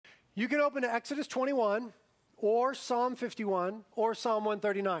You can open to Exodus 21 or Psalm 51 or Psalm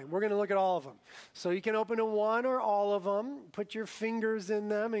 139. We're going to look at all of them. So you can open to one or all of them, put your fingers in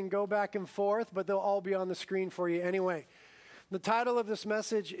them and go back and forth, but they'll all be on the screen for you anyway. The title of this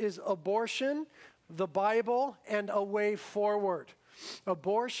message is Abortion, the Bible, and a Way Forward.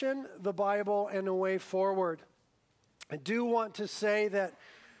 Abortion, the Bible, and a Way Forward. I do want to say that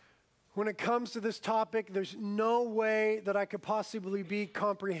when it comes to this topic, there's no way that I could possibly be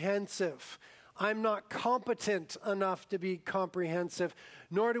comprehensive. I'm not competent enough to be comprehensive,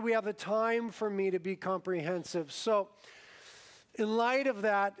 nor do we have the time for me to be comprehensive. So, in light of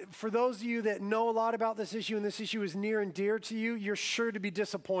that, for those of you that know a lot about this issue and this issue is near and dear to you, you're sure to be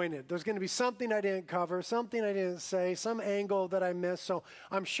disappointed. There's going to be something I didn't cover, something I didn't say, some angle that I missed. So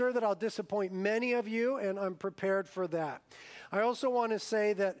I'm sure that I'll disappoint many of you, and I'm prepared for that. I also want to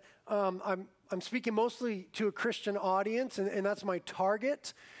say that I'm speaking mostly to a Christian audience, and that's my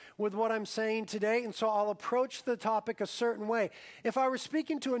target with what I'm saying today, and so I'll approach the topic a certain way. If I were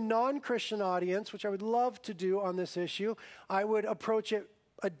speaking to a non-Christian audience, which I would love to do on this issue, I would approach it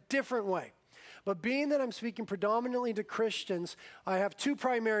a different way. But being that I'm speaking predominantly to Christians, I have two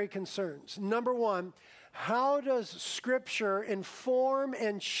primary concerns. Number one, how does Scripture inform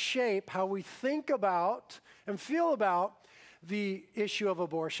and shape how we think about and feel about the issue of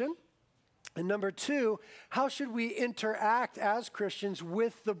abortion? And number two, how should we interact as Christians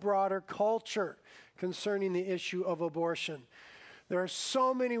with the broader culture concerning the issue of abortion? There are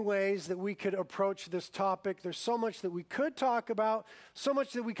so many ways that we could approach this topic. There's so much that we could talk about, so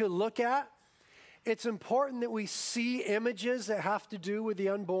much that we could look at. It's important that we see images that have to do with the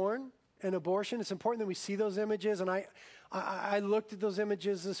unborn and abortion. It's important that we see those images, and I looked at those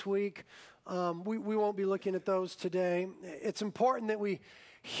images this week. We won't be looking at those today. It's important that we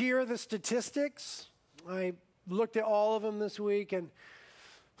hear the statistics. I looked at all of them this week and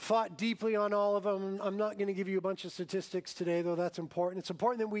thought deeply on all of them. I'm not going to give you a bunch of statistics today, though that's important. It's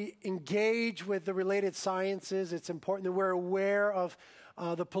important that we engage with the related sciences. It's important that we're aware of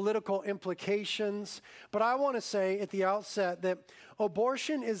the political implications. But I want to say at the outset that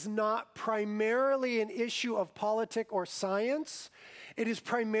abortion is not primarily an issue of politics or science. It is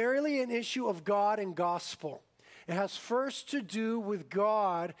primarily an issue of God and gospel. It has first to do with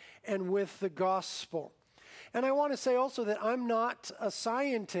God and with the gospel. And I want to say also that I'm not a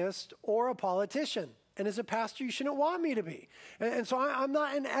scientist or a politician. And as a pastor, you shouldn't want me to be. And so I'm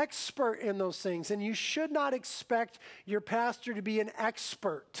not an expert in those things. And you should not expect your pastor to be an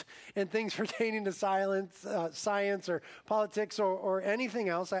expert in things pertaining to science or politics or anything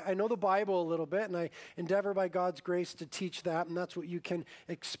else. I know the Bible a little bit, and I endeavor by God's grace to teach that, and that's what you can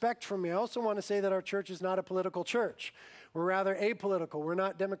expect from me. I also want to say that our church is not a political church. We're rather apolitical. We're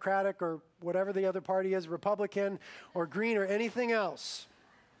not Democratic or whatever the other party is, Republican or Green or anything else.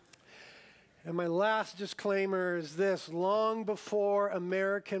 And my last disclaimer is this: long before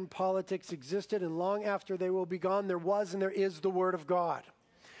American politics existed and long after they will be gone, there was and there is the Word of God.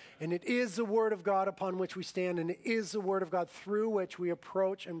 And it is the Word of God upon which we stand, and it is the Word of God through which we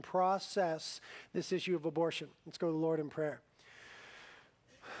approach and process this issue of abortion. Let's go to the Lord in prayer.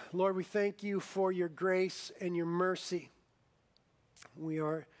 Lord, we thank you for your grace and your mercy. We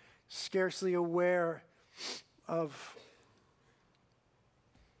are scarcely aware of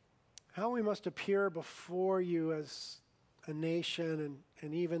how we must appear before you as a nation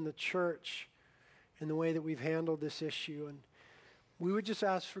and even the church in the way that we've handled this issue. And we would just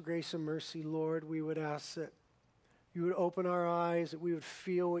ask for grace and mercy, Lord. We would ask that you would open our eyes, that we would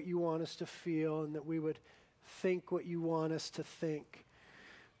feel what you want us to feel, and that we would think what you want us to think.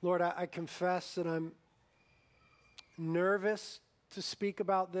 Lord, I confess that I'm nervous to speak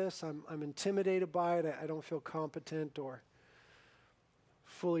about this. I'm intimidated by it. I don't feel competent or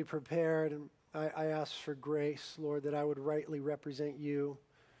fully prepared, and I ask for grace, Lord, that I would rightly represent you,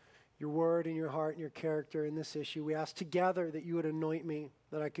 your word and your heart and your character in this issue. We ask together that you would anoint me,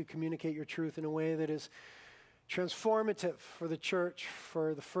 that I could communicate your truth in a way that is transformative for the church,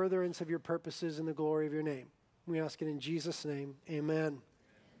 for the furtherance of your purposes and the glory of your name. We ask it in Jesus' name, amen.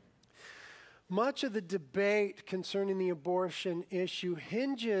 Much of the debate concerning the abortion issue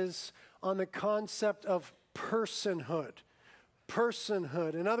hinges on the concept of personhood.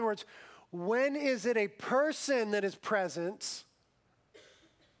 Personhood. In other words, when is it a person that is present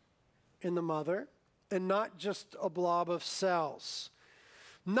in the mother and not just a blob of cells?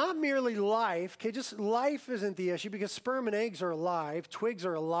 Not merely life, okay, just life isn't the issue because sperm and eggs are alive, twigs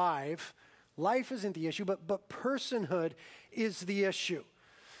are alive. Life isn't the issue, but personhood is the issue.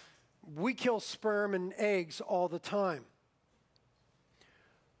 We kill sperm and eggs all the time.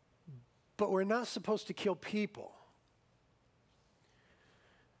 But we're not supposed to kill people.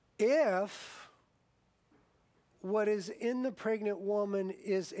 If what is in the pregnant woman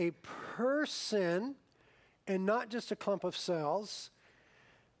is a person and not just a clump of cells,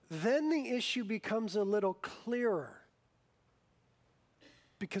 then the issue becomes a little clearer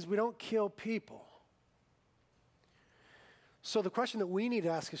because we don't kill people. So the question that we need to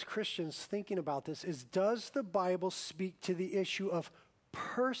ask as Christians thinking about this is, does the Bible speak to the issue of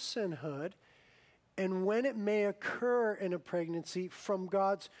personhood and when it may occur in a pregnancy from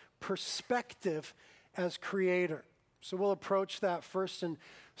God's perspective as creator? So we'll approach that first in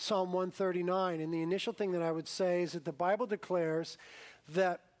Psalm 139. And the initial thing that I would say is that the Bible declares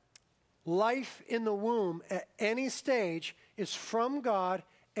that life in the womb at any stage is from God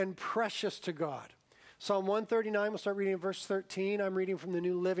and precious to God. Psalm 139, we'll start reading in verse 13. I'm reading from the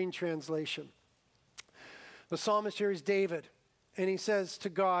New Living Translation. The psalmist here is David, and he says to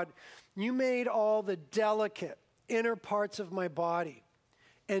God, "You made all the delicate inner parts of my body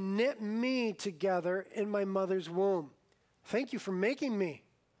and knit me together in my mother's womb. Thank you for making me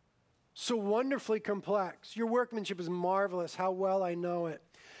so wonderfully complex. Your workmanship is marvelous. How well I know it.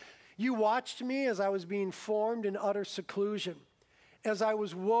 You watched me as I was being formed in utter seclusion, as I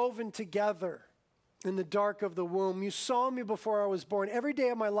was woven together in the dark of the womb. You saw me before I was born. Every day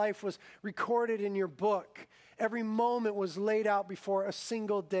of my life was recorded in your book. Every moment was laid out before a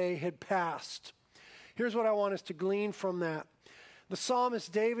single day had passed." Here's what I want us to glean from that. The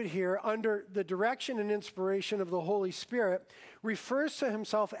psalmist David here, under the direction and inspiration of the Holy Spirit, refers to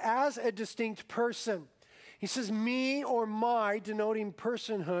himself as a distinct person. He says me or my, denoting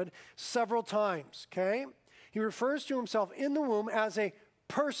personhood, several times, okay? He refers to himself in the womb as a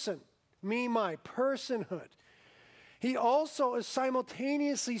person, me, my, personhood. He also is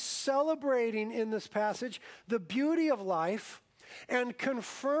simultaneously celebrating in this passage the beauty of life and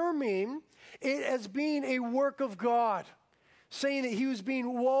confirming it as being a work of God, saying that he was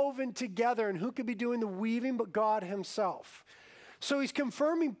being woven together, and who could be doing the weaving but God himself. So he's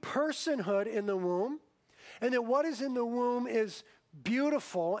confirming personhood in the womb, and that what is in the womb is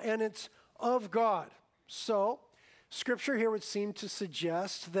beautiful and it's of God. So Scripture here would seem to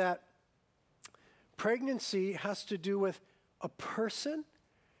suggest that pregnancy has to do with a person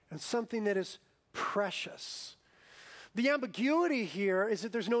and something that is precious. The ambiguity here is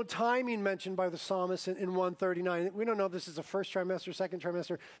that there's no timing mentioned by the psalmist in 139. We don't know if this is the first trimester, second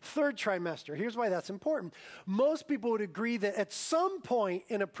trimester, third trimester. Here's why that's important. Most people would agree that at some point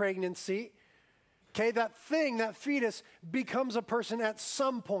in a pregnancy, okay, that fetus becomes a person at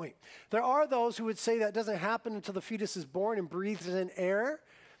some point. There are those who would say that doesn't happen until the fetus is born and breathes in air.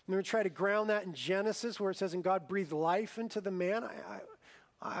 I'm going to try to ground that in Genesis where it says, "And God breathed life into the man."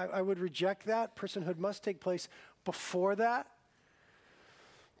 I would reject that. Personhood must take place before that.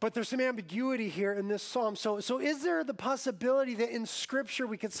 But there's some ambiguity here in this psalm. So is there the possibility that in Scripture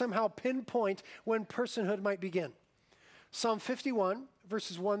we could somehow pinpoint when personhood might begin? Psalm 51,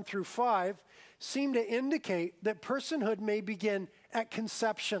 verses 1 through 5, seem to indicate that personhood may begin at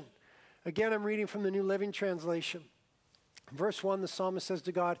conception. Again, I'm reading from the New Living Translation. Verse 1, the psalmist says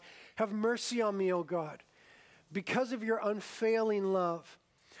to God, "Have mercy on me, O God, because of your unfailing love.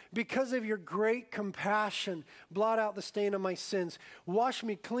 Because of your great compassion, blot out the stain of my sins. Wash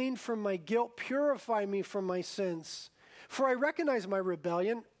me clean from my guilt. Purify me from my sins. For I recognize my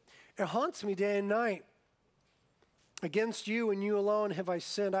rebellion. It haunts me day and night. Against you and you alone have I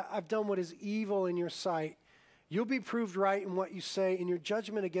sinned. I've done what is evil in your sight. You'll be proved right in what you say, and your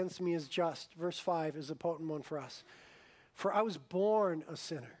judgment against me is just." Verse 5 is a potent one for us. "For I was born a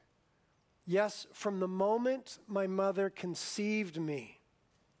sinner. Yes, from the moment my mother conceived me.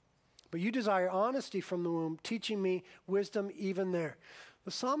 But you desire honesty from the womb, teaching me wisdom even there."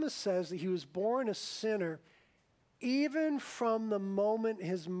 The psalmist says that he was born a sinner even from the moment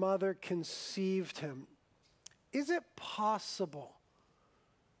his mother conceived him. Is it possible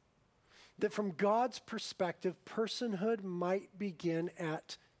that from God's perspective, personhood might begin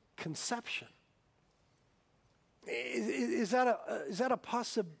at conception? Is that a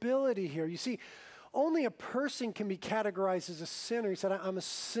possibility here? You see, only a person can be categorized as a sinner. He said, "I'm a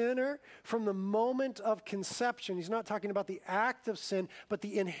sinner from the moment of conception." He's not talking about the act of sin, but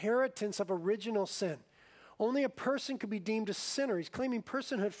the inheritance of original sin. Only a person could be deemed a sinner. He's claiming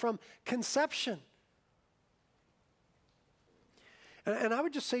personhood from conception. And I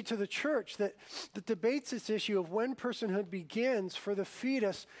would just say to the church that debates this issue of when personhood begins for the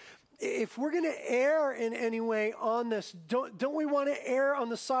fetus, if we're going to err in any way on this, don't we want to err on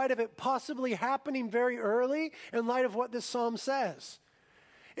the side of it possibly happening very early in light of what this psalm says?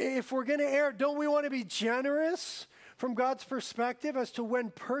 If we're going to err, don't we want to be generous from God's perspective as to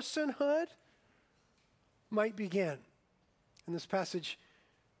when personhood might begin? And this passage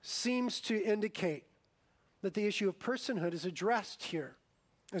seems to indicate that the issue of personhood is addressed here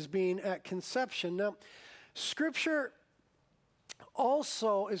as being at conception. Now, Scripture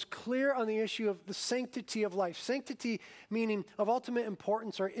also is clear on the issue of the sanctity of life. Sanctity meaning of ultimate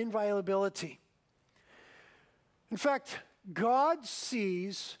importance or inviolability. In fact, God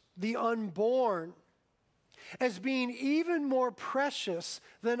sees the unborn as being even more precious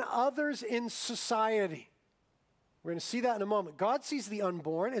than others in society. We're going to see that in a moment. God sees the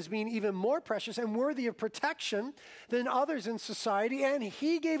unborn as being even more precious and worthy of protection than others in society, and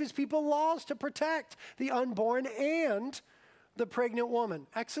he gave his people laws to protect the unborn and the pregnant woman.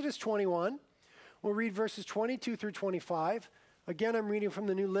 Exodus 21, we'll read verses 22 through 25. Again, I'm reading from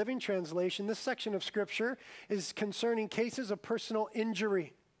the New Living Translation. This section of Scripture is concerning cases of personal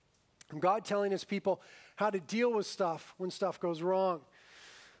injury. God telling his people how to deal with stuff when stuff goes wrong.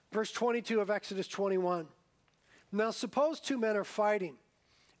 Verse 22 of Exodus 21. Now suppose two men are fighting,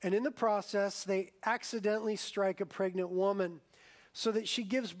 and in the process they accidentally strike a pregnant woman so that she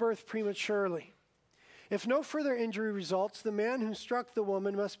gives birth prematurely. If no further injury results, the man who struck the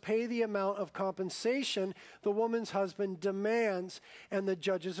woman must pay the amount of compensation the woman's husband demands and the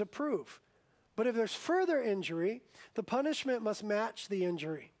judges approve. But if there's further injury, the punishment must match the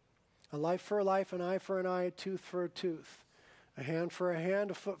injury. A life for a life, an eye for an eye, a tooth for a tooth. A hand for a hand,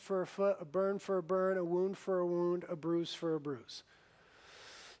 a foot for a foot, a burn for a burn, a wound for a wound, a bruise for a bruise.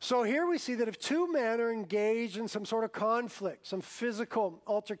 So here we see that if two men are engaged in some sort of conflict, some physical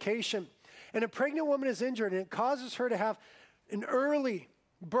altercation, and a pregnant woman is injured and it causes her to have an early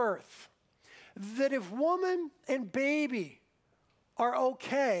birth, that if woman and baby are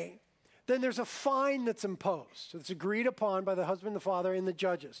okay, then there's a fine that's imposed. It's agreed upon by the husband, the father, and the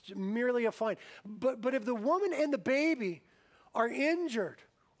judges. Merely a fine. But if the woman and the baby are injured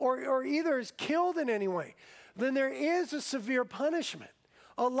or either is killed in any way, then there is a severe punishment,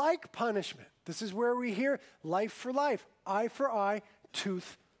 a like punishment. This is where we hear life for life, eye for eye,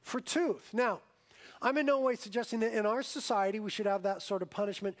 tooth for tooth. Now, I'm in no way suggesting that in our society we should have that sort of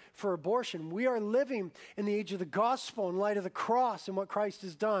punishment for abortion. We are living in the age of the gospel in light of the cross and what Christ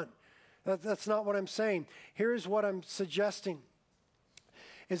has done. That's not what I'm saying. Here's what I'm suggesting,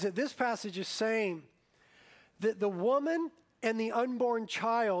 is that this passage is saying that the woman and the unborn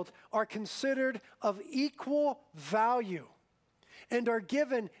child are considered of equal value and are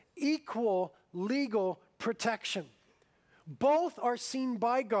given equal legal protection. Both are seen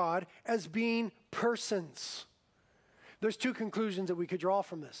by God as being persons. There's two conclusions that we could draw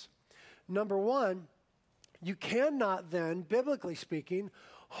from this. Number one, you cannot then, biblically speaking,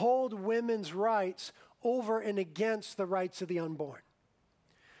 hold women's rights over and against the rights of the unborn.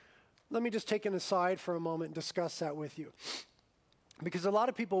 Let me just take an aside for a moment and discuss that with you. Because a lot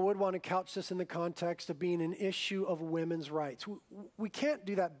of people would want to couch this in the context of being an issue of women's rights. We can't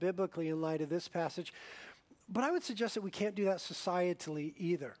do that biblically in light of this passage, but I would suggest that we can't do that societally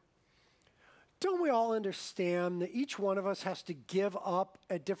either. Don't we all understand that each one of us has to give up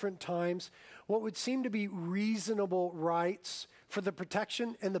at different times what would seem to be reasonable rights for the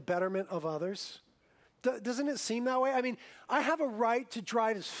protection and the betterment of others? Doesn't it seem that way? I mean, I have a right to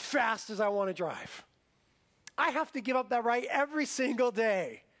drive as fast as I want to drive. I have to give up that right every single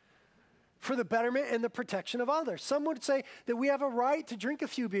day for the betterment and the protection of others. Some would say that we have a right to drink a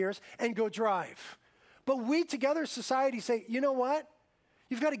few beers and go drive. But we together, society, say, you know what?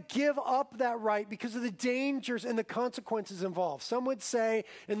 You've got to give up that right because of the dangers and the consequences involved. Some would say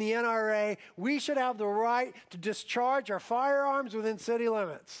in the NRA, we should have the right to discharge our firearms within city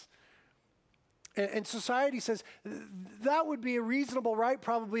limits. And society says that would be a reasonable right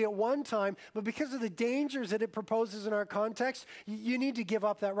probably at one time, but because of the dangers that it proposes in our context, you need to give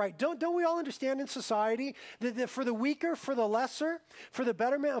up that right. Don't we all understand in society that for the weaker, for the lesser, for the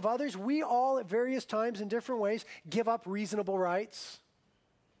betterment of others, we all at various times in different ways give up reasonable rights?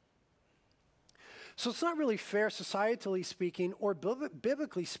 So it's not really fair, societally speaking, or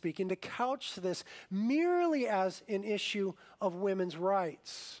biblically speaking, to couch this merely as an issue of women's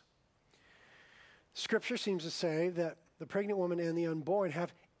rights. Scripture seems to say that the pregnant woman and the unborn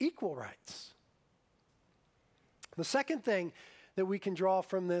have equal rights. The second thing that we can draw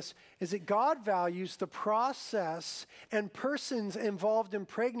from this is that God values the process and persons involved in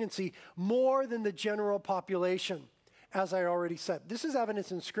pregnancy more than the general population, as I already said. This is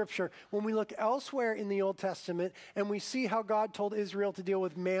evidence in Scripture when we look elsewhere in the Old Testament and we see how God told Israel to deal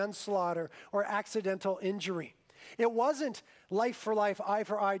with manslaughter or accidental injury. It wasn't life for life, eye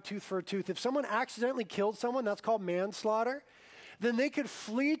for eye, tooth for a tooth. If someone accidentally killed someone, that's called manslaughter. Then they could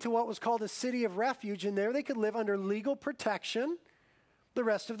flee to what was called a city of refuge, and there they could live under legal protection the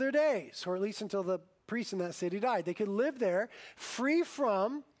rest of their days, or at least until the priest in that city died. They could live there free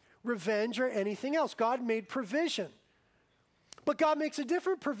from revenge or anything else. God made provision. But God makes a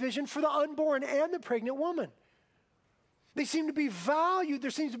different provision for the unborn and the pregnant woman. They seem to be valued.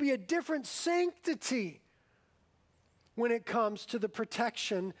 There seems to be a different sanctity when it comes to the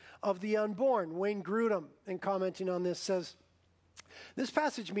protection of the unborn. Wayne Grudem, in commenting on this, says, this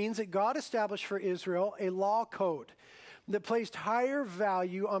passage means that God established for Israel a law code that placed higher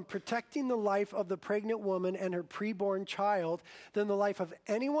value on protecting the life of the pregnant woman and her preborn child than the life of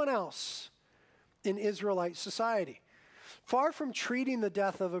anyone else in Israelite society. Far from treating the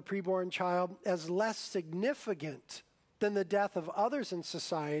death of a preborn child as less significant than the death of others in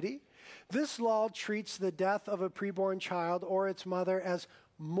society, this law treats the death of a preborn child or its mother as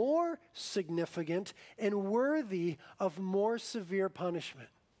more significant and worthy of more severe punishment.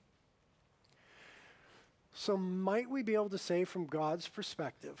 So might we be able to say from God's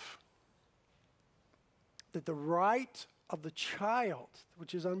perspective that the right of the child,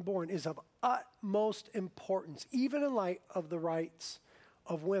 which is unborn, is of utmost importance, even in light of the rights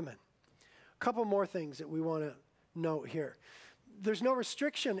of women? A couple more things that we want to note here. There's no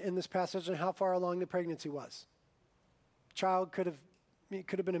restriction in this passage on how far along the pregnancy was. Child could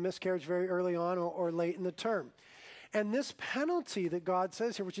have been a miscarriage very early on or late in the term. And this penalty that God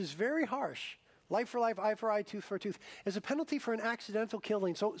says here, which is very harsh, life for life, eye for eye, tooth for tooth, is a penalty for an accidental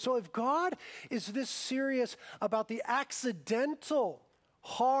killing. So if God is this serious about the accidental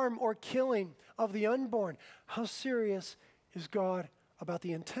harm or killing of the unborn, how serious is God about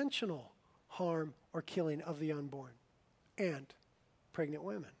the intentional harm or killing of the unborn and pregnant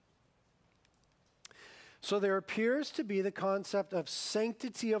women? So there appears to be the concept of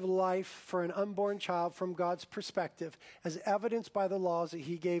sanctity of life for an unborn child from God's perspective, as evidenced by the laws that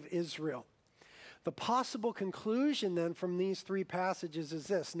he gave Israel. The possible conclusion then from these three passages is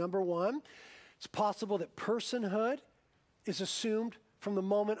this. Number one, it's possible that personhood is assumed from the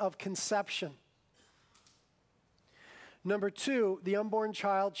moment of conception. Number two, the unborn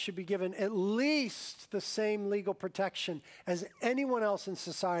child should be given at least the same legal protection as anyone else in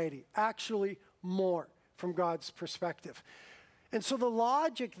society, actually more from God's perspective. And so the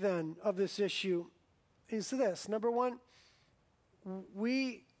logic then of this issue is this. Number one,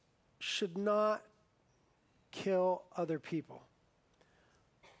 we should not kill other people.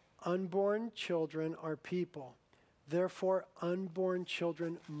 Unborn children are people. Therefore, unborn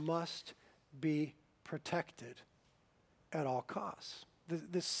children must be protected at all costs.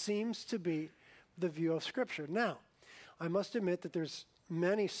 This seems to be the view of Scripture. Now, I must admit that there's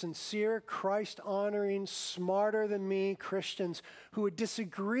many sincere, Christ-honoring, smarter-than-me Christians who would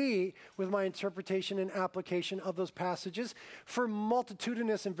disagree with my interpretation and application of those passages for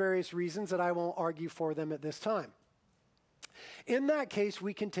multitudinous and various reasons that I won't argue for them at this time. In that case,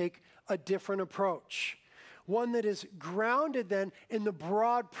 we can take a different approach, one that is grounded then in the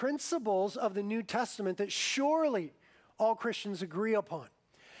broad principles of the New Testament that surely all Christians agree upon.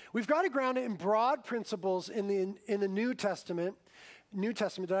 We've got to ground it in broad principles in the New Testament. New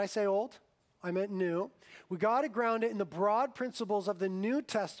Testament, did I say old? I meant new. We got to ground it in the broad principles of the New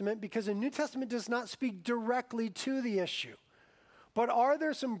Testament because the New Testament does not speak directly to the issue. But are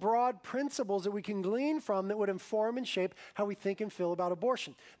there some broad principles that we can glean from that would inform and shape how we think and feel about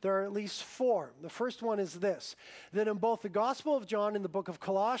abortion? There are at least four. The first one is this, that in both the Gospel of John and the book of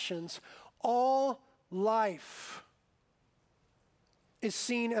Colossians, all life is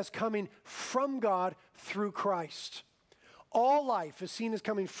seen as coming from God through Christ. All life is seen as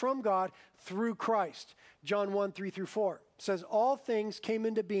coming from God through Christ. John 1, 3 through 4 says, all things came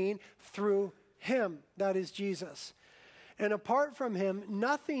into being through him, that is Jesus. And apart from him,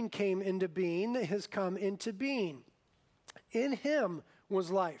 nothing came into being that has come into being. In him was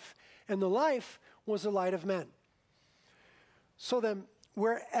life, and the life was the light of men. So then,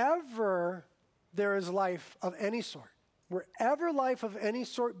 wherever there is life of any sort, wherever life of any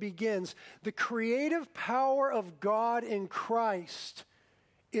sort begins, the creative power of God in Christ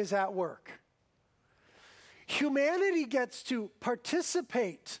is at work. Humanity gets to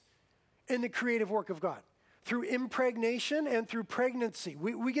participate in the creative work of God through impregnation and through pregnancy.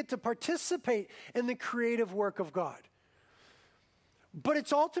 We get to participate in the creative work of God. But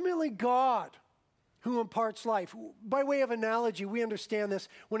it's ultimately God who imparts life. By way of analogy, we understand this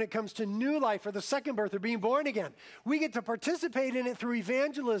when it comes to new life or the second birth or being born again. We get to participate in it through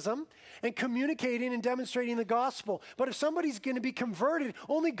evangelism and communicating and demonstrating the gospel. But if somebody's going to be converted,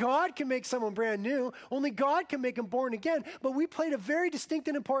 only God can make someone brand new. Only God can make them born again. But we played a very distinct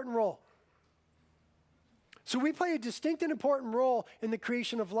and important role. So we play a distinct and important role in the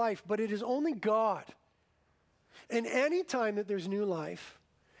creation of life, but it is only God. And any time that there's new life,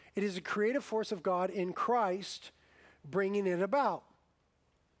 it is a creative force of God in Christ bringing it about.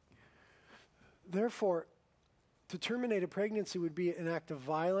 Therefore, to terminate a pregnancy would be an act of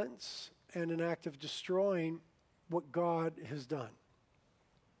violence and an act of destroying what God has done.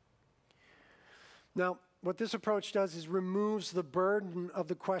 Now, what this approach does is removes the burden of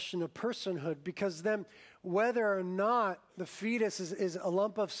the question of personhood, because then whether or not the fetus is a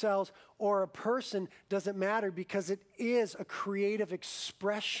lump of cells or a person doesn't matter, because it is a creative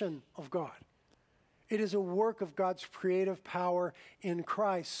expression of God. It is a work of God's creative power in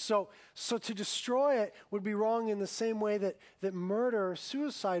Christ. So to destroy it would be wrong in the same way that murder or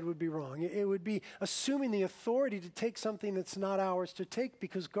suicide would be wrong. It would be assuming the authority to take something that's not ours to take,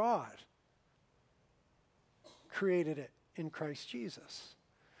 because God created it in Christ Jesus.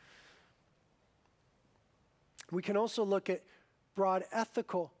 We can also look at broad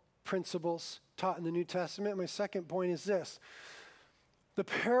ethical principles taught in the New Testament. My second point is this. The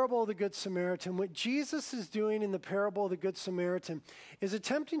parable of the Good Samaritan. What Jesus is doing in the parable of the Good Samaritan is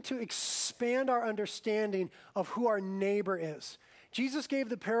attempting to expand our understanding of who our neighbor is. Jesus gave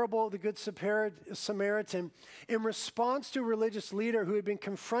the parable of the Good Samaritan in response to a religious leader who had been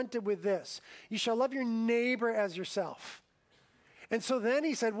confronted with this: you shall love your neighbor as yourself. And so then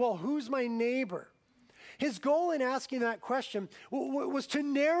he said, well, who's my neighbor? His goal in asking that question was to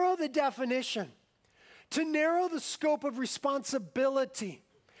narrow the definition, to narrow the scope of responsibility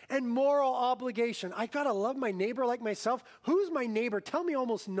and moral obligation. I got to love my neighbor like myself. Who's my neighbor? Tell me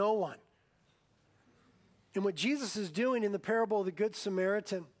almost no one. And what Jesus is doing in the parable of the Good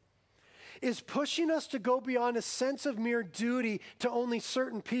Samaritan is pushing us to go beyond a sense of mere duty to only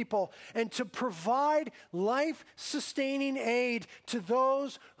certain people and to provide life-sustaining aid to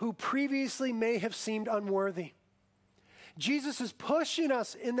those who previously may have seemed unworthy. Jesus is pushing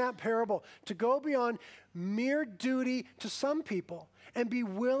us in that parable to go beyond mere duty to some people and be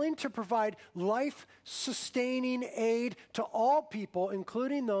willing to provide life-sustaining aid to all people,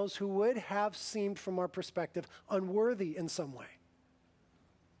 including those who would have seemed, from our perspective, unworthy in some way.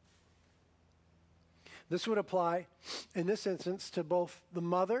 This would apply, in this instance, to both the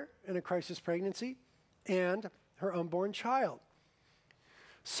mother in a crisis pregnancy and her unborn child.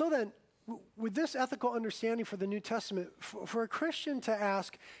 So then, with this ethical understanding for the New Testament, for a Christian to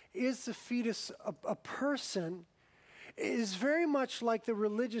ask, is the fetus a person, is very much like the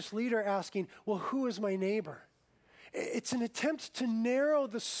religious leader asking, well, who is my neighbor? It's an attempt to narrow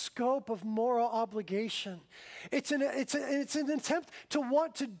the scope of moral obligation. It's an attempt to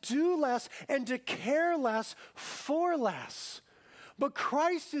want to do less and to care less for less. But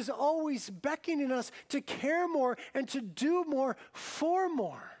Christ is always beckoning us to care more and to do more for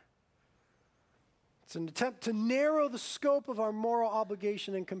more. It's an attempt to narrow the scope of our moral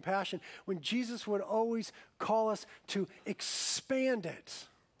obligation and compassion, when Jesus would always call us to expand it.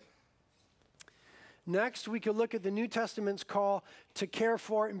 Next, we could look at the New Testament's call to care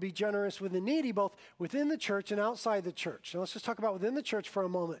for and be generous with the needy, both within the church and outside the church. Now, let's just talk about within the church for a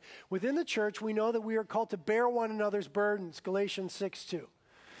moment. Within the church, we know that we are called to bear one another's burdens, Galatians 6:2.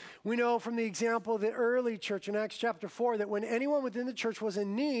 We know from the example of the early church in Acts chapter 4 that when anyone within the church was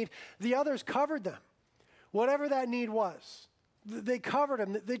in need, the others covered them. Whatever that need was, they covered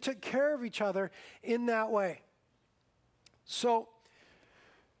them. They took care of each other in that way. So,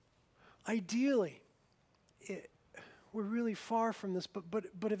 ideally, we're really far from this,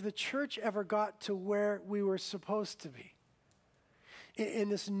 but if the church ever got to where we were supposed to be, in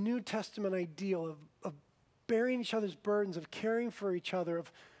this New Testament ideal of bearing each other's burdens, of caring for each other,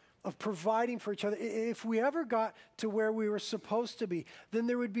 of providing for each other, if we ever got to where we were supposed to be, then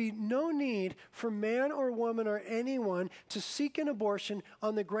there would be no need for man or woman or anyone to seek an abortion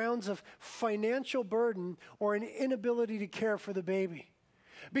on the grounds of financial burden or an inability to care for the baby.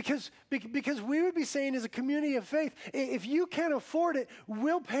 Because we would be saying as a community of faith, if you can't afford it,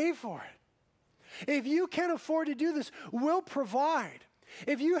 we'll pay for it. If you can't afford to do this, we'll provide.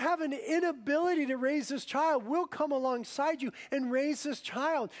 If you have an inability to raise this child, we'll come alongside you and raise this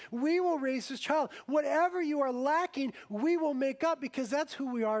child. We will raise this child. Whatever you are lacking, we will make up, because that's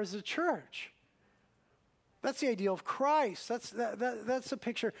who we are as a church. That's the ideal of Christ. That's a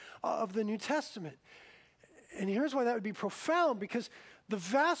picture of the New Testament. And here's why that would be profound, because the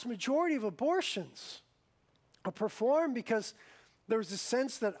vast majority of abortions are performed because there's a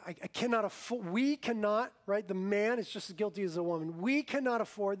sense that I cannot afford, we cannot, right? The man is just as guilty as the woman. We cannot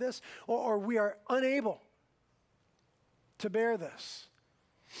afford this, or we are unable to bear this.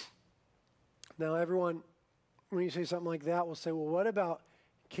 Now, everyone, when you say something like that, will say, well, what about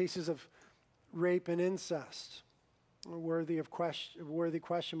cases of rape and incest? A worthy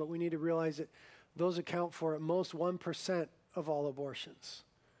question, but we need to realize that those account for at most 1% of all abortions.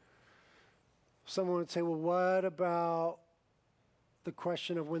 Someone would say, well, what about the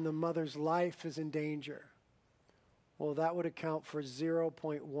question of when the mother's life is in danger. Well, that would account for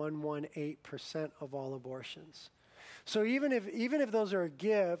 0.118% of all abortions. So even if those are a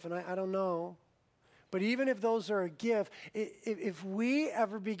give, and I don't know, but even if those are a give, if we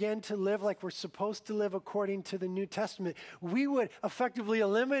ever begin to live like we're supposed to live according to the New Testament, we would effectively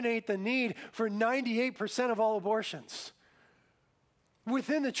eliminate the need for 98% of all abortions.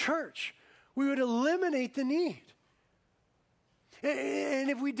 Within the church, we would eliminate the need. And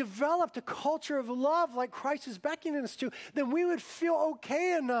if we developed a culture of love like Christ is beckoning us to, then we would feel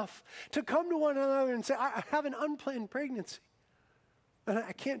okay enough to come to one another and say, I have an unplanned pregnancy, and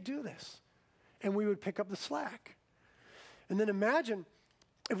I can't do this. And we would pick up the slack. And then imagine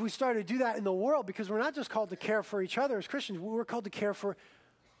if we started to do that in the world, because we're not just called to care for each other as Christians, we're called to care for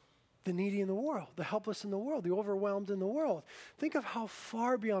the needy in the world, the helpless in the world, the overwhelmed in the world. Think of how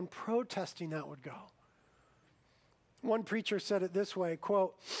far beyond protesting that would go. One preacher said it this way,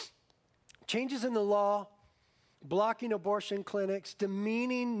 quote, changes in the law, blocking abortion clinics,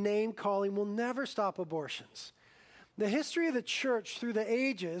 demeaning name-calling will never stop abortions. The history of the church through the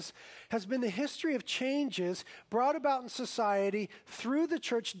ages has been the history of changes brought about in society through the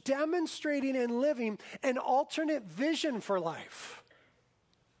church, demonstrating and living an alternate vision for life.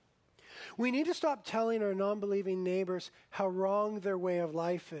 We need to stop telling our non-believing neighbors how wrong their way of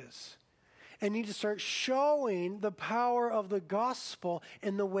life is, and need to start showing the power of the gospel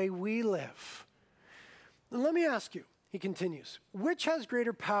in the way we live. And let me ask you, he continues, which has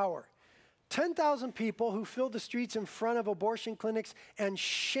greater power? 10,000 people who fill the streets in front of abortion clinics and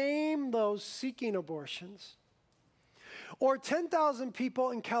shame those seeking abortions? Or 10,000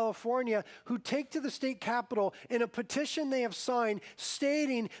 people in California who take to the state capitol in a petition they have signed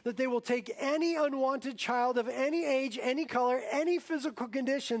stating that they will take any unwanted child of any age, any color, any physical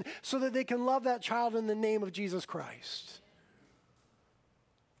condition so that they can love that child in the name of Jesus Christ?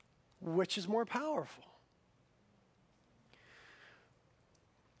 Which is more powerful?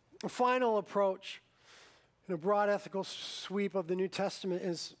 A final approach in a broad ethical sweep of the New Testament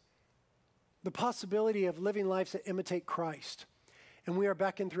is the possibility of living lives that imitate Christ. And we are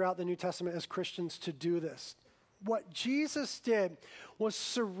beckoned throughout the New Testament as Christians to do this. What Jesus did was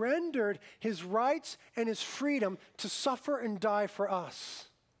surrendered his rights and his freedom to suffer and die for us.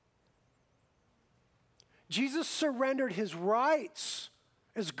 Jesus surrendered his rights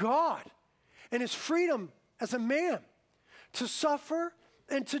as God and his freedom as a man to suffer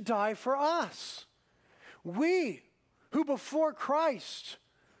and to die for us. We, who before Christ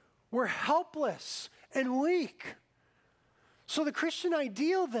were helpless and weak. So the Christian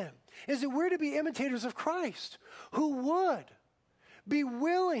ideal then is that we're to be imitators of Christ, who would be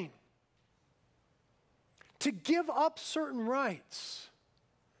willing to give up certain rights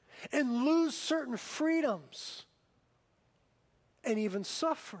and lose certain freedoms and even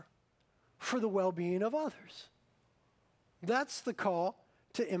suffer for the well-being of others. That's the call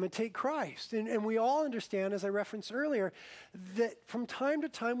to imitate Christ. And we all understand, as I referenced earlier, that from time to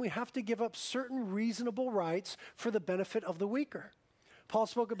time we have to give up certain reasonable rights for the benefit of the weaker. Paul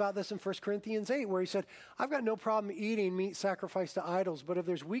spoke about this in 1 Corinthians 8, where he said, I've got no problem eating meat sacrificed to idols, but if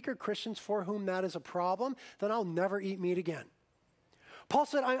there's weaker Christians for whom that is a problem, then I'll never eat meat again. Paul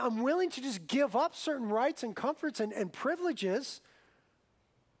said, I'm willing to just give up certain rights and comforts and privileges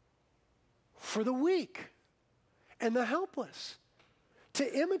for the weak and the helpless.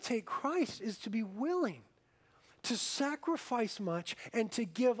 To imitate Christ is to be willing to sacrifice much and to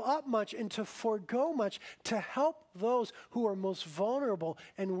give up much and to forego much to help those who are most vulnerable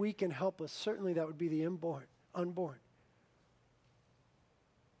and weak and helpless. Certainly that would be the unborn.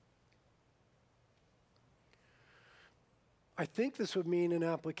 I think this would mean an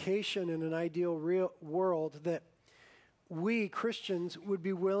application in an ideal real world that we Christians would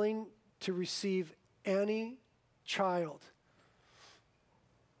be willing to receive any child,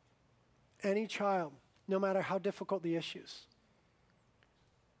 no matter how difficult the issues.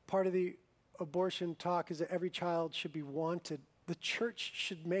 Part of the abortion talk is that every child should be wanted. The church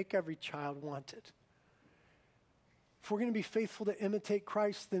should make every child wanted. If we're going to be faithful to imitate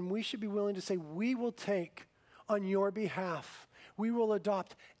Christ, then we should be willing to say, we will take on your behalf. We will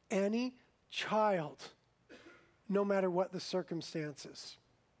adopt any child, no matter what the circumstances.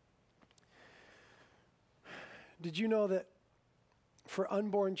 Did you know that for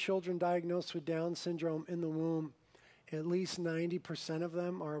unborn children diagnosed with Down syndrome in the womb, at least 90% of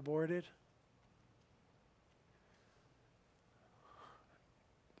them are aborted?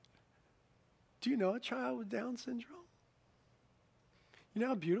 Do you know a child with Down syndrome? You know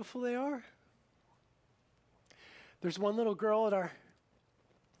how beautiful they are? There's one little girl at our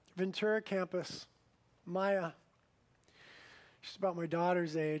Ventura campus, Maya. She's about my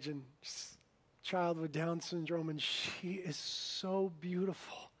daughter's age, and she's a child with Down syndrome, and she is so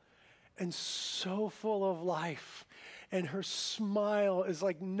beautiful and so full of life. And her smile is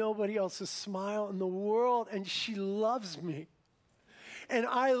like nobody else's smile in the world, and she loves me. And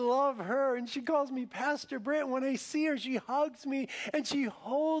I love her, and she calls me Pastor Brent. When I see her, she hugs me, and she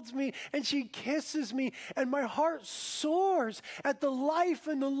holds me, and she kisses me, and my heart soars at the life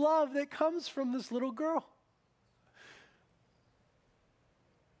and the love that comes from this little girl.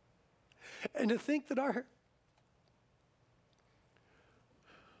 And to think that our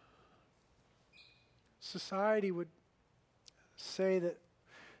society would say that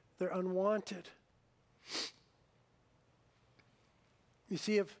they're unwanted. You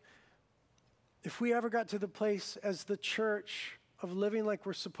see, if we ever got to the place as the church of living like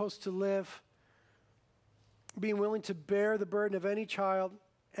we're supposed to live, being willing to bear the burden of any child,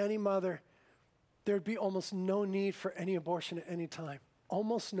 any mother, there'd be almost no need for any abortion at any time.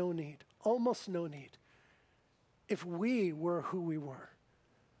 Almost no need. Almost no need. If we were who we were.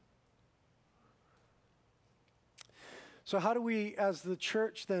 So how do we, as the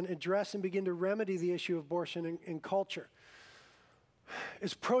church, then address and begin to remedy the issue of abortion in culture?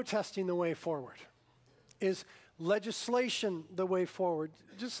 Is protesting the way forward? Is legislation the way forward?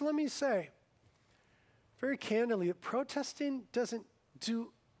 Just let me say, very candidly, that protesting doesn't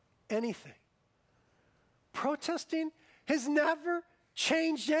do anything. Protesting has never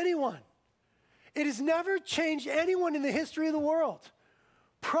changed anyone. It has never changed anyone in the history of the world.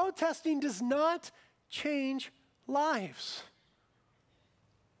 Protesting does not change lives.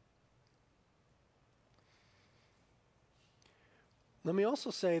 Let me also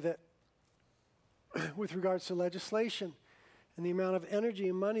say that with regards to legislation and the amount of energy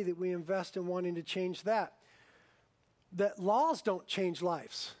and money that we invest in wanting to change that laws don't change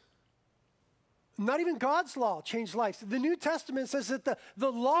lives. Not even God's law changed lives. The New Testament says that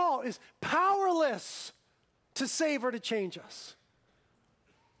the law is powerless to save or to change us.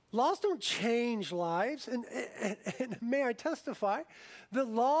 Laws don't change lives, and may I testify, the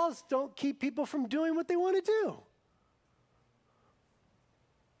laws don't keep people from doing what they want to do.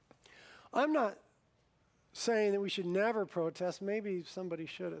 I'm not saying that we should never protest. Maybe somebody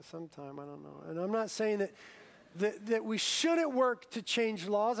should at some time, I don't know. And I'm not saying that we shouldn't work to change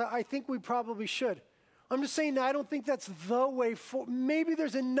laws. I think we probably should. I'm just saying that I don't think that's the way forward. Maybe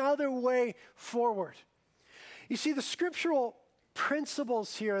there's another way forward. You see, the scriptural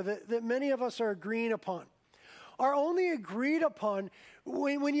principles here that many of us are agreeing upon are only agreed upon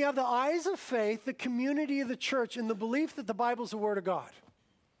when you have the eyes of faith, the community of the church, and the belief that the Bible is the Word of God.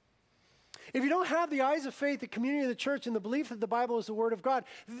 If you don't have the eyes of faith, the community of the church, and the belief that the Bible is the Word of God,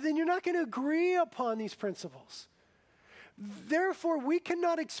 then you're not going to agree upon these principles. Therefore, we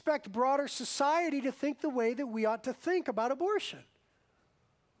cannot expect broader society to think the way that we ought to think about abortion.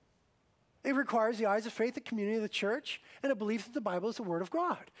 It requires the eyes of faith, the community of the church, and a belief that the Bible is the Word of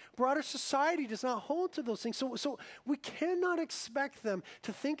God. Broader society does not hold to those things. So we cannot expect them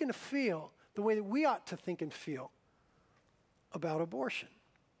to think and feel the way that we ought to think and feel about abortion.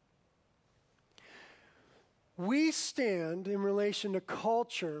 We stand in relation to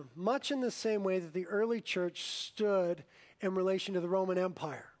culture much in the same way that the early church stood in relation to the Roman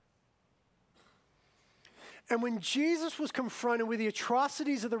Empire. And when Jesus was confronted with the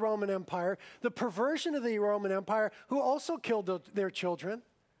atrocities of the Roman Empire, the perversion of the Roman Empire, who also killed their children,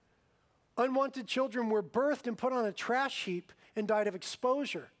 unwanted children were birthed and put on a trash heap and died of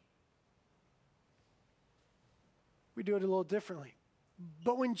exposure. We do it a little differently.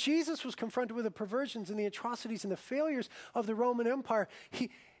 But when Jesus was confronted with the perversions and the atrocities and the failures of the Roman Empire, he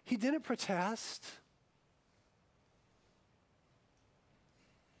didn't protest.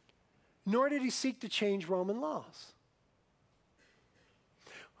 Nor did he seek to change Roman laws.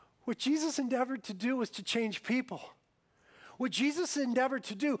 What Jesus endeavored to do was to change people. What Jesus endeavored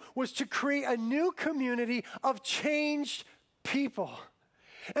to do was to create a new community of changed people.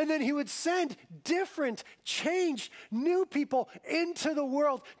 And then he would send different, changed, new people into the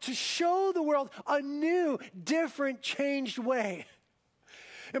world to show the world a new, different, changed way.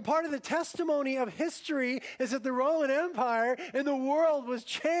 And part of the testimony of history is that the Roman Empire and the world was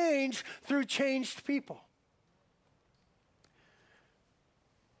changed through changed people.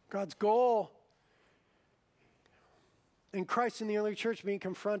 God's goal in Christ and the early church being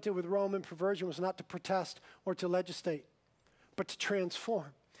confronted with Roman perversion was not to protest or to legislate, but to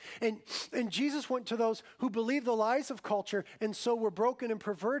transform. And Jesus went to those who believed the lies of culture and so were broken and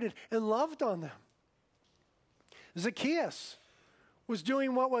perverted and loved on them. Zacchaeus was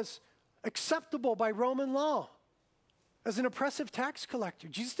doing what was acceptable by Roman law as an oppressive tax collector.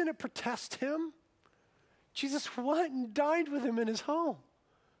 Jesus didn't protest him. Jesus went and dined with him in his home.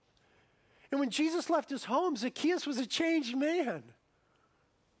 And when Jesus left his home, Zacchaeus was a changed man.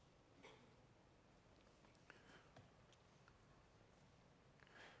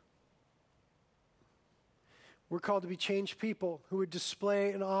 We're called to be changed people who would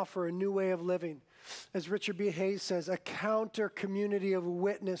display and offer a new way of living. As Richard B. Hayes says, a counter community of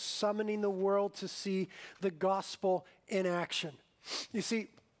witness summoning the world to see the gospel in action. You see,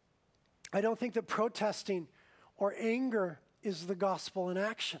 I don't think that protesting or anger is the gospel in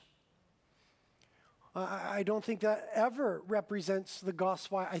action. I don't think that ever represents the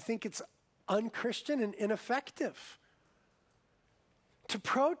gospel. I think it's unchristian and ineffective. To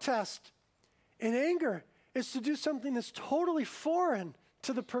protest in anger is to do something that's totally foreign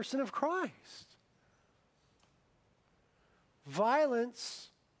to the person of Christ. Violence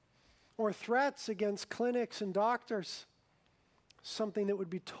or threats against clinics and doctors, something that would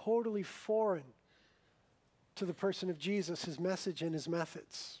be totally foreign to the person of Jesus, his message and his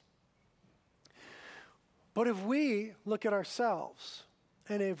methods. But if we look at ourselves,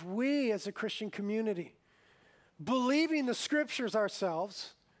 and if we as a Christian community, believing the scriptures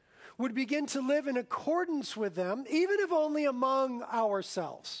ourselves, would begin to live in accordance with them, even if only among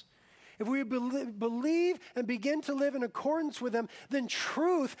ourselves, if we believe and begin to live in accordance with them, then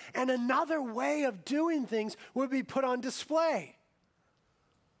truth and another way of doing things would be put on display.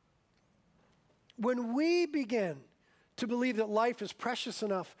 When we begin to believe that life is precious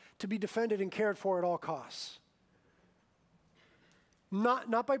enough to be defended and cared for at all costs,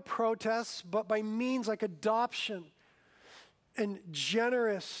 not by protests, but by means like adoption and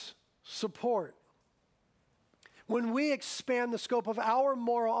generous support. When we expand the scope of our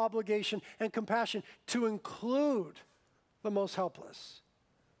moral obligation and compassion to include the most helpless,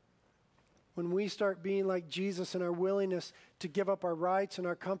 when we start being like Jesus in our willingness to give up our rights and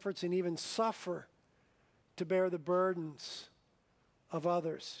our comforts and even suffer to bear the burdens of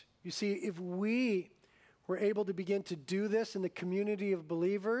others. You see, if we were able to begin to do this in the community of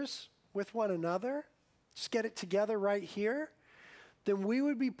believers with one another, just get it together right here, then we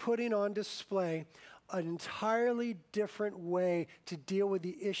would be putting on display an entirely different way to deal with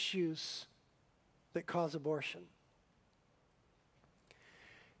the issues that cause abortion.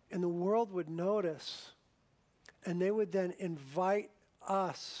 And the world would notice, and they would then invite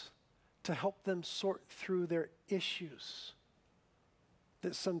us to help them sort through their issues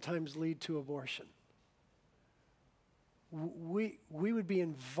that sometimes lead to abortion. We would be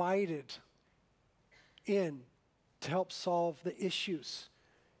invited in to help solve the issues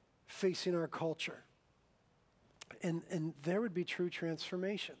facing our culture. And there would be true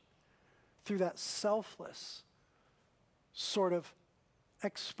transformation through that selfless sort of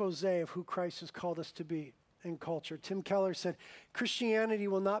expose of who Christ has called us to be in culture. Tim Keller said, Christianity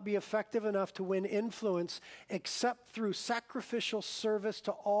will not be effective enough to win influence except through sacrificial service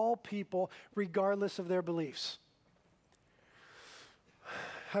to all people, regardless of their beliefs.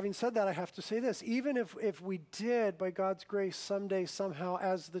 Having said that, I have to say this. Even if we did, by God's grace, someday, somehow,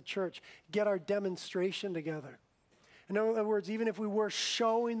 as the church, get our demonstration together. In other words, even if we were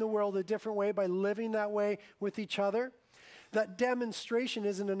showing the world a different way by living that way with each other, that demonstration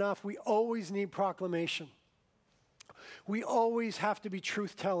isn't enough. We always need proclamation. We always have to be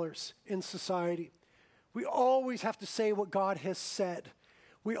truth tellers in society. We always have to say what God has said.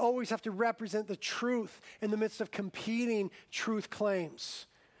 We always have to represent the truth in the midst of competing truth claims.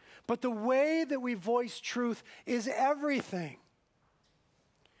 But the way that we voice truth is everything.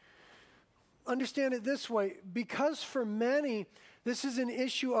 Understand it this way, because for many, this is an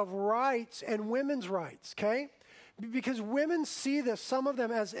issue of rights and women's rights, okay? Because women see this, some of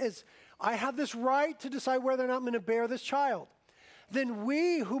them, as I have this right to decide whether or not I'm going to bear this child. Then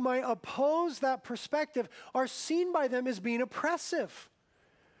we who might oppose that perspective are seen by them as being oppressive.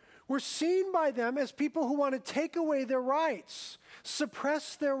 We're seen by them as people who want to take away their rights,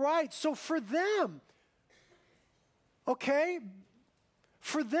 suppress their rights. So for them, okay,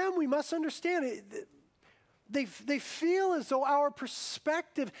 for them we must understand it. They feel as though our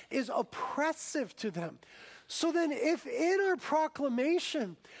perspective is oppressive to them. So then if in our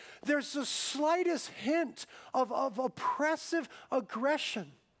proclamation there's the slightest hint of oppressive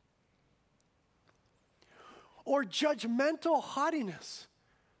aggression or judgmental haughtiness,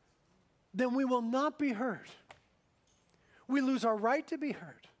 then we will not be heard. We lose our right to be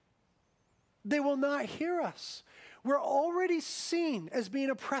heard. They will not hear us. We're already seen as being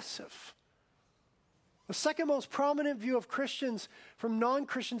oppressive. The second most prominent view of Christians from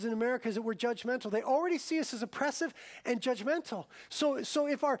non-Christians in America is that we're judgmental. They already see us as oppressive and judgmental. So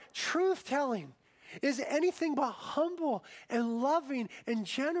if our truth-telling is anything but humble and loving and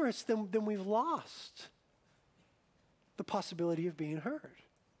generous, then we've lost. the possibility of being heard.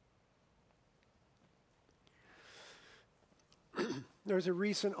 There's a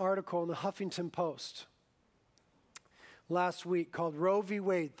recent article in the Huffington Post last week called Roe v.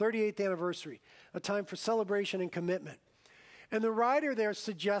 Wade, 38th Anniversary, a time for celebration and commitment. And the writer there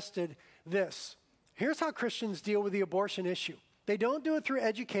suggested this. Here's how Christians deal with the abortion issue. They don't do it through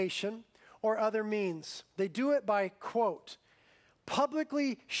education or other means. They do it by, quote,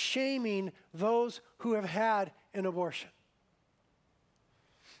 publicly shaming those who have had an abortion.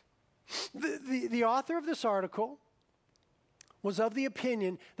 The author of this article was of the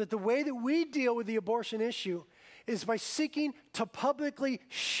opinion that the way that we deal with the abortion issue is by seeking to publicly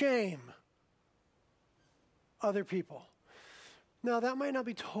shame other people. Now, that might not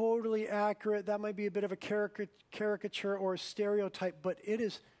be totally accurate. That might be a bit of a caricature or a stereotype, but it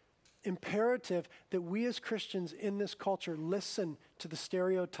is imperative that we as Christians in this culture listen to the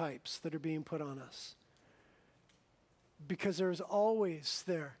stereotypes that are being put on us. Because there is always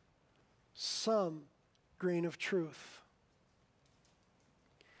there some grain of truth.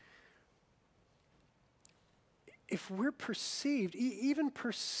 If we're perceived, even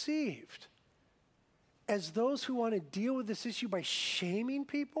perceived, as those who want to deal with this issue by shaming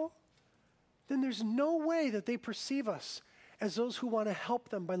people, then there's no way that they perceive us as those who want to help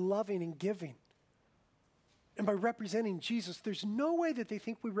them by loving and giving and by representing Jesus. There's no way that they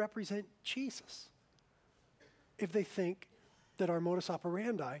think we represent Jesus if they think that our modus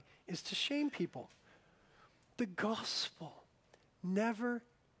operandi is to shame people. The gospel never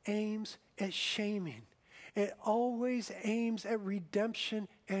aims at shaming. It always aims at redemption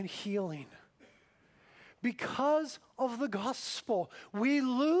and healing. Because of the gospel, we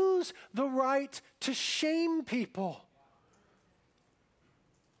lose the right to shame people.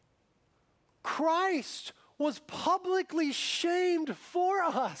 Christ was publicly shamed for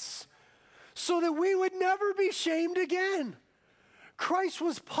us so that we would never be shamed again. Christ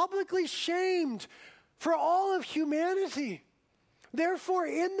was publicly shamed for all of humanity. Therefore,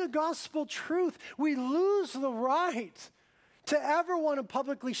 in the gospel truth, we lose the right to ever want to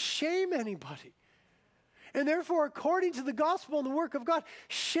publicly shame anybody. And therefore, according to the gospel and the work of God,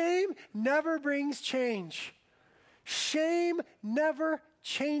 shame never brings change. Shame never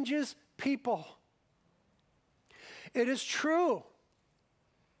changes people. It is true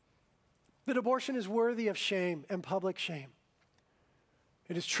that abortion is worthy of shame and public shame.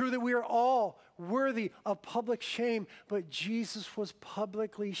 It is true that we are all worthy of public shame, but Jesus was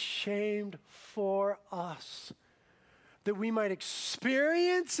publicly shamed for us, that we might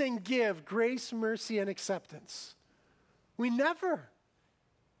experience and give grace, mercy, and acceptance. We never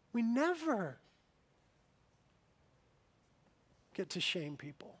get to shame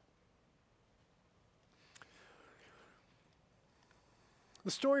people.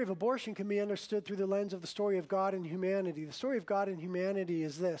 The story of abortion can be understood through the lens of the story of God and humanity. The story of God and humanity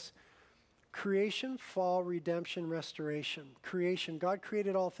is this: creation, fall, redemption, restoration. Creation, God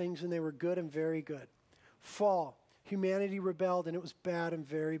created all things and they were good and very good. Fall, humanity rebelled and it was bad and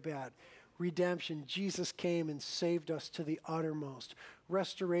very bad. Redemption, Jesus came and saved us to the uttermost.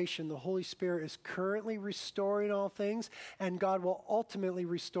 Restoration, the Holy Spirit is currently restoring all things, and God will ultimately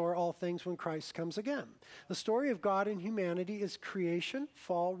restore all things when Christ comes again. The story of God and humanity is creation,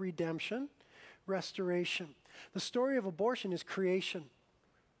 fall, redemption, restoration. The story of abortion is creation.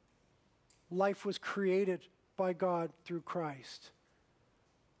 Life was created by God through Christ.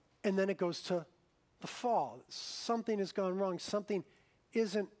 And then it goes to the fall. Something has gone wrong. Something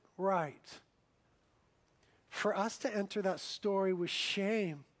isn't right. For us to enter that story with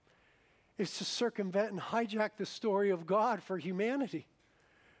shame is to circumvent and hijack the story of God for humanity.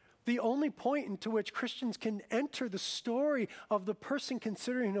 The only point into which Christians can enter the story of the person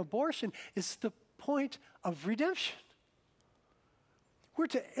considering abortion is the point of redemption. We're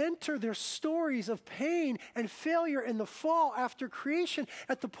to enter their stories of pain and failure in the fall after creation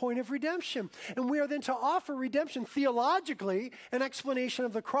at the point of redemption. And we are then to offer redemption theologically, an explanation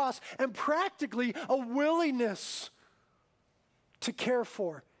of the cross, and practically a willingness to care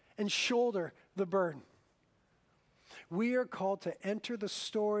for and shoulder the burden. We are called to enter the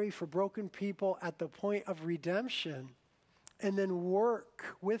story for broken people at the point of redemption and then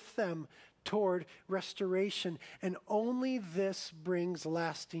work with them toward restoration, and only this brings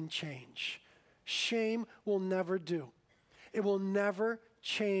lasting change. Shame will never do. It will never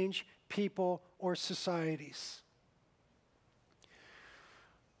change people or societies.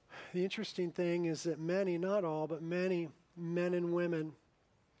 The interesting thing is that many, not all, but many men and women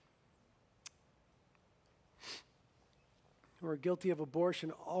who are guilty of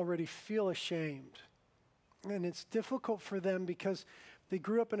abortion already feel ashamed. And it's difficult for them because They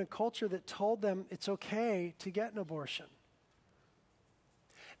grew up in a culture that told them it's okay to get an abortion.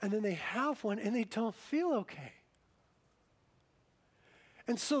 And then they have one and they don't feel okay.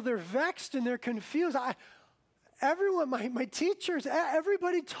 And so they're vexed and they're confused. Everyone, my teachers,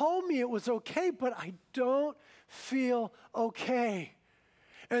 everybody told me it was okay, but I don't feel okay.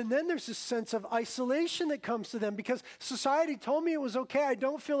 And then there's this sense of isolation that comes to them because society told me it was okay. I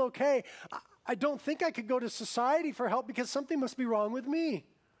don't feel okay. I don't think I could go to society for help because something must be wrong with me.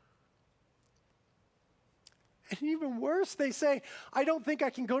 And even worse, they say, I don't think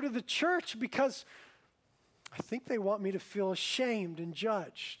I can go to the church because I think they want me to feel ashamed and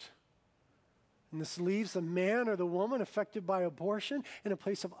judged. And this leaves the man or the woman affected by abortion in a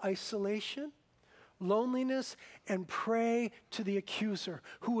place of isolation, loneliness, and prey to the accuser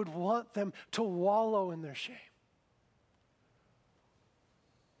who would want them to wallow in their shame.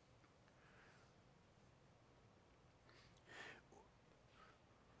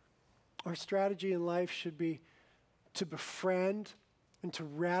 Our strategy in life should be to befriend and to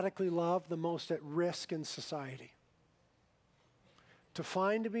radically love the most at risk in society. To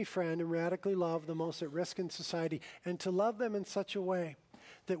find and befriend and radically love the most at risk in society, and to love them in such a way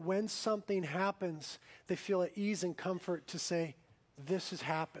that when something happens, they feel at ease and comfort to say, this has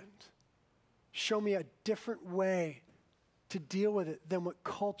happened. Show me a different way to deal with it than what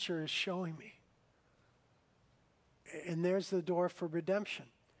culture is showing me. And there's the door for redemption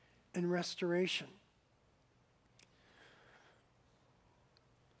and restoration.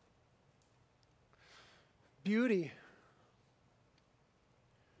 Beauty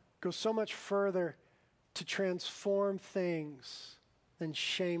goes so much further to transform things than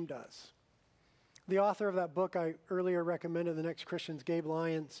shame does. The author of that book I earlier recommended, The Next Christians, Gabe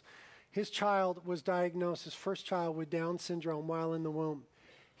Lyons, his child was diagnosed, his first child, with Down syndrome while in the womb.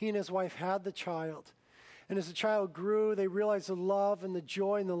 He and his wife had the child. And as the child grew, they realized the love and the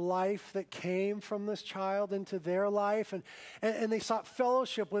joy and the life that came from this child into their life. And they sought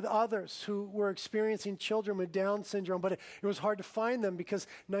fellowship with others who were experiencing children with Down syndrome. But it was hard to find them because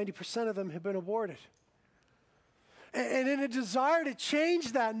 90% of them had been aborted. And in a desire to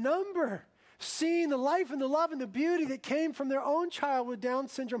change that number, seeing the life and the love and the beauty that came from their own child with Down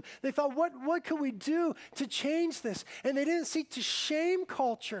syndrome, they thought, what could we do to change this? And they didn't seek to shame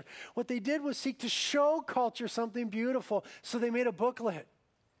culture. What they did was seek to show culture something beautiful. So they made a booklet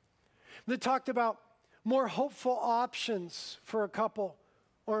that talked about more hopeful options for a couple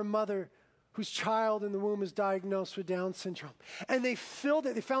or a mother whose child in the womb is diagnosed with Down syndrome. And they filled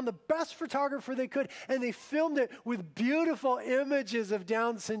it. They found the best photographer they could, and they filmed it with beautiful images of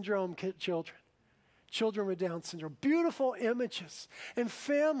Down syndrome children with Down syndrome, beautiful images and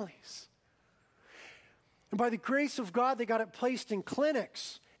families. And by the grace of God, they got it placed in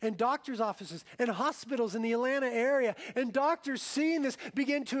clinics and doctors' offices and hospitals in the Atlanta area. And doctors seeing this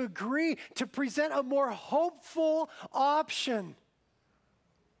began to agree to present a more hopeful option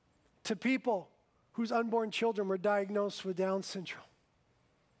to people whose unborn children were diagnosed with Down syndrome.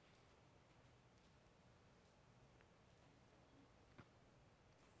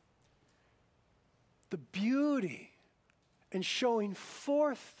 The beauty and showing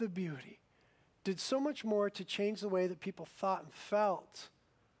forth the beauty did so much more to change the way that people thought and felt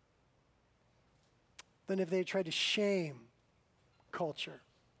than if they had tried to shame culture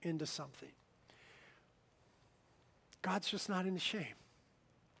into something. God's just not into shame.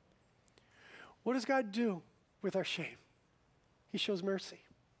 What does God do with our shame? He shows mercy.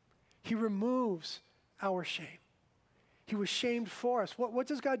 He removes our shame. He was shamed for us. What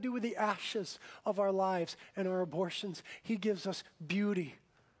does God do with the ashes of our lives and our abortions? He gives us beauty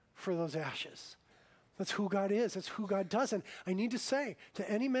for those ashes. That's who God is. That's who God does. And I need to say to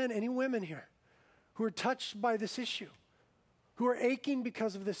any men, any women here who are touched by this issue, who are aching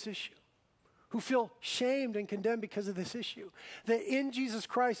because of this issue, who feel shamed and condemned because of this issue, that in Jesus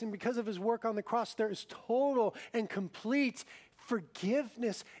Christ and because of his work on the cross, there is total and complete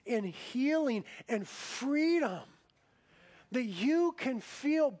forgiveness and healing and freedom. That you can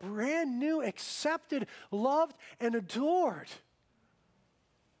feel brand new, accepted, loved, and adored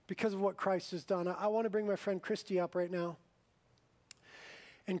because of what Christ has done. I want to bring my friend Christy up right now.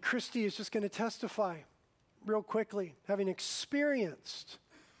 And Christy is just going to testify real quickly, having experienced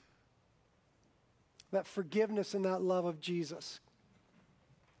that forgiveness and that love of Jesus.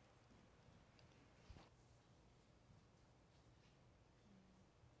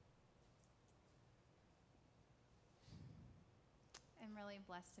 I'm really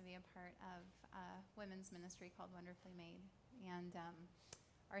blessed to be a part of a women's ministry called Wonderfully Made. And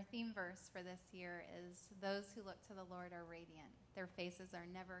our theme verse for this year is, "Those who look to the Lord are radiant. Their faces are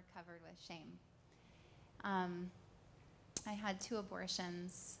never covered with shame." I had 2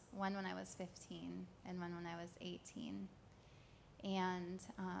 abortions, one when I was 15 and one when I was 18. And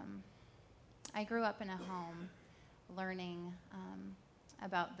I grew up in a home learning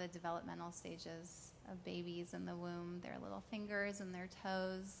about the developmental stages of babies in the womb, their little fingers and their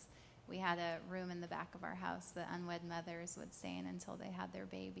toes. We had a room in the back of our house that unwed mothers would stay in until they had their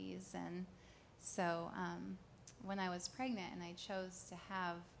babies. And so when I was pregnant and I chose to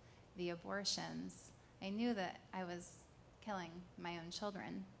have the abortions, I knew that I was killing my own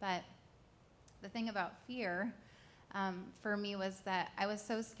children. But the thing about fear for me was that I was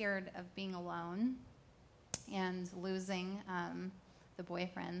so scared of being alone and losing the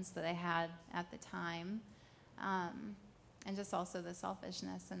boyfriends that I had at the time, and just also the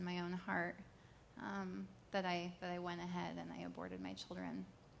selfishness in my own heart, that I went ahead and I aborted my children.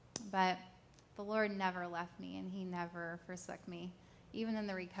 But the Lord never left me, and he never forsook me. Even in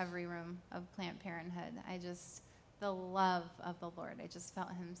the recovery room of Planned Parenthood, the love of the Lord, I just felt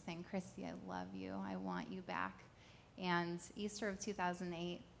him saying, Christy, I love you. I want you back. And Easter of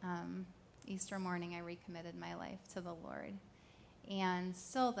 2008, Easter morning, I recommitted my life to the Lord. And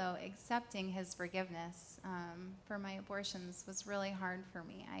still, though, accepting his forgiveness for my abortions was really hard for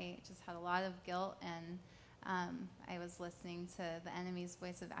me. I just had a lot of guilt, and I was listening to the enemy's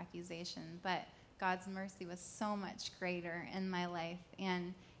voice of accusation. But God's mercy was so much greater in my life.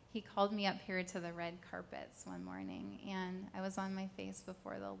 And he called me up here to the red carpets one morning, and I was on my face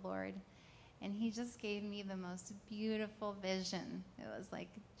before the Lord. And he just gave me the most beautiful vision. It was like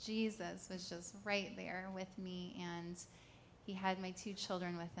Jesus was just right there with me, and he had my 2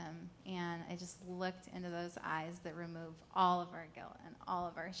 children with him. And I just looked into those eyes that remove all of our guilt and all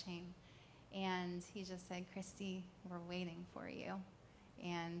of our shame. And he just said, Christy, we're waiting for you.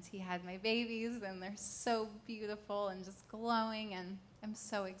 And he had my babies, and they're so beautiful and just glowing, and I'm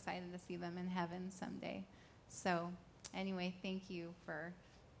so excited to see them in heaven someday. So anyway, thank you for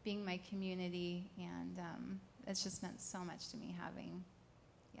being my community, and it's just meant so much to me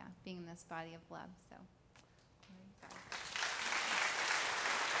being in this body of love. So, glory to God.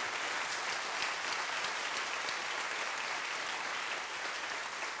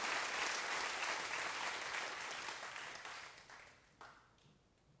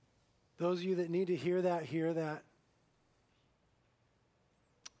 Those of you that need to hear that, hear that.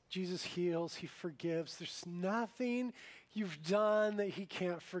 Jesus heals, he forgives. There's nothing you've done that he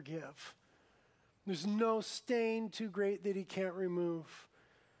can't forgive. There's no stain too great that he can't remove.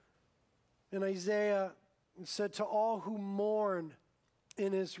 And Isaiah said, to all who mourn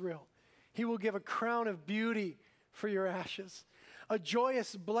in Israel, he will give a crown of beauty for your ashes, a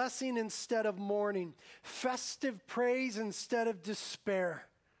joyous blessing instead of mourning, festive praise instead of despair.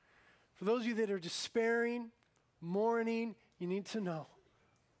 For those of you that are despairing, mourning, you need to know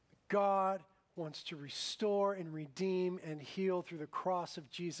God wants to restore and redeem and heal through the cross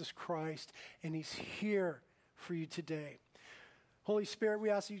of Jesus Christ, and he's here for you today. Holy Spirit, we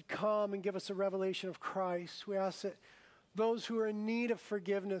ask that you'd come and give us a revelation of Christ. We ask that those who are in need of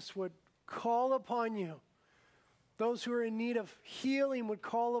forgiveness would call upon you. Those who are in need of healing would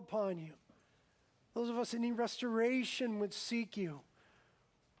call upon you. Those of us that need restoration would seek you.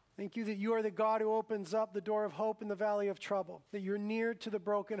 Thank you that you are the God who opens up the door of hope in the valley of trouble, that you're near to the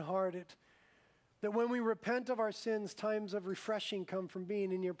brokenhearted, that when we repent of our sins, times of refreshing come from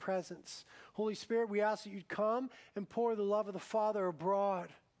being in your presence. Holy Spirit, we ask that you'd come and pour the love of the Father abroad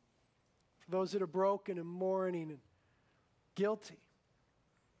for those that are broken and mourning and guilty.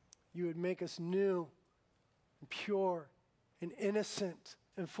 You would make us new and pure and innocent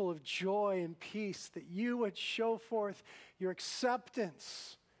and full of joy and peace, that you would show forth your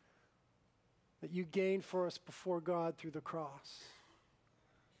acceptance that you gained for us before God through the cross.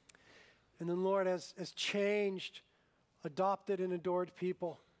 And then, Lord, as changed, adopted, and adored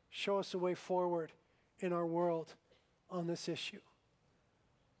people, show us a way forward in our world on this issue.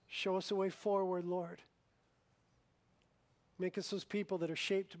 Show us a way forward, Lord. Make us those people that are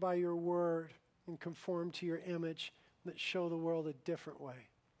shaped by your word and conform to your image, that show the world a different way.